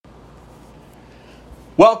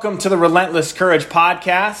Welcome to the Relentless Courage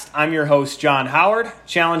Podcast. I'm your host, John Howard,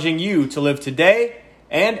 challenging you to live today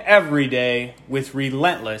and every day with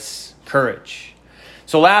relentless courage.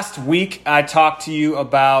 So last week, I talked to you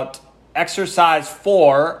about exercise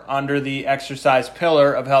 4 under the exercise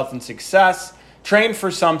pillar of health and success. Train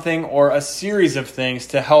for something or a series of things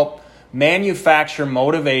to help manufacture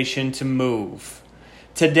motivation to move.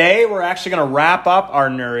 Today, we're actually going to wrap up our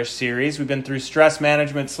Nourish series. We've been through stress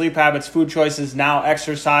management, sleep habits, food choices, now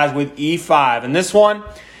exercise with E5. And this one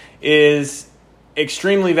is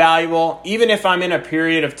extremely valuable. Even if I'm in a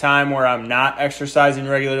period of time where I'm not exercising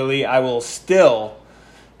regularly, I will still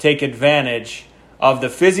take advantage of the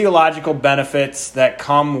physiological benefits that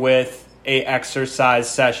come with an exercise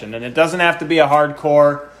session. And it doesn't have to be a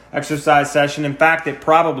hardcore exercise session. In fact, it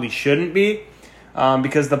probably shouldn't be.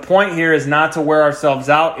 Because the point here is not to wear ourselves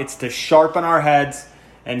out. It's to sharpen our heads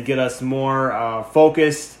and get us more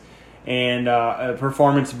focused and a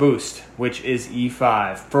performance boost, which is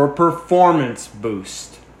E5 for performance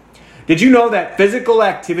boost. Did you know that physical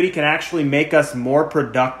activity can actually make us more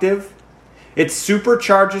productive? It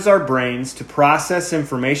supercharges our brains to process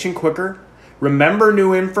information quicker, remember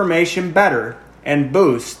new information better, and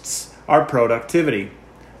boosts our productivity.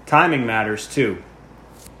 Timing matters too.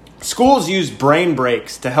 Schools use brain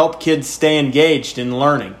breaks to help kids stay engaged in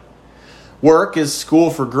learning. Work is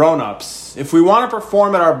school for grown-ups. If we want to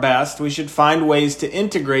perform at our best, we should find ways to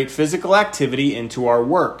integrate physical activity into our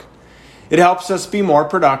work. It helps us be more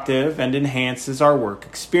productive and enhances our work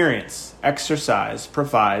experience. Exercise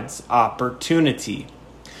provides opportunity.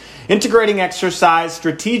 Integrating exercise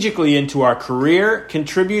strategically into our career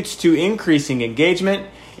contributes to increasing engagement,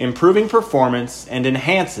 improving performance, and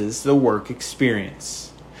enhances the work experience.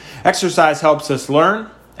 Exercise helps us learn.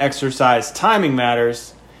 Exercise timing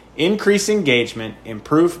matters. Increase engagement,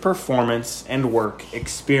 improve performance, and work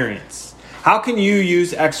experience. How can you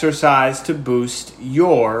use exercise to boost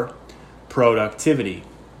your productivity?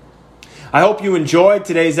 I hope you enjoyed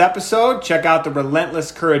today's episode. Check out the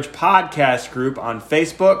Relentless Courage podcast group on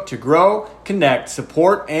Facebook to grow, connect,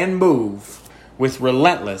 support, and move with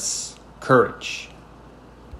relentless courage.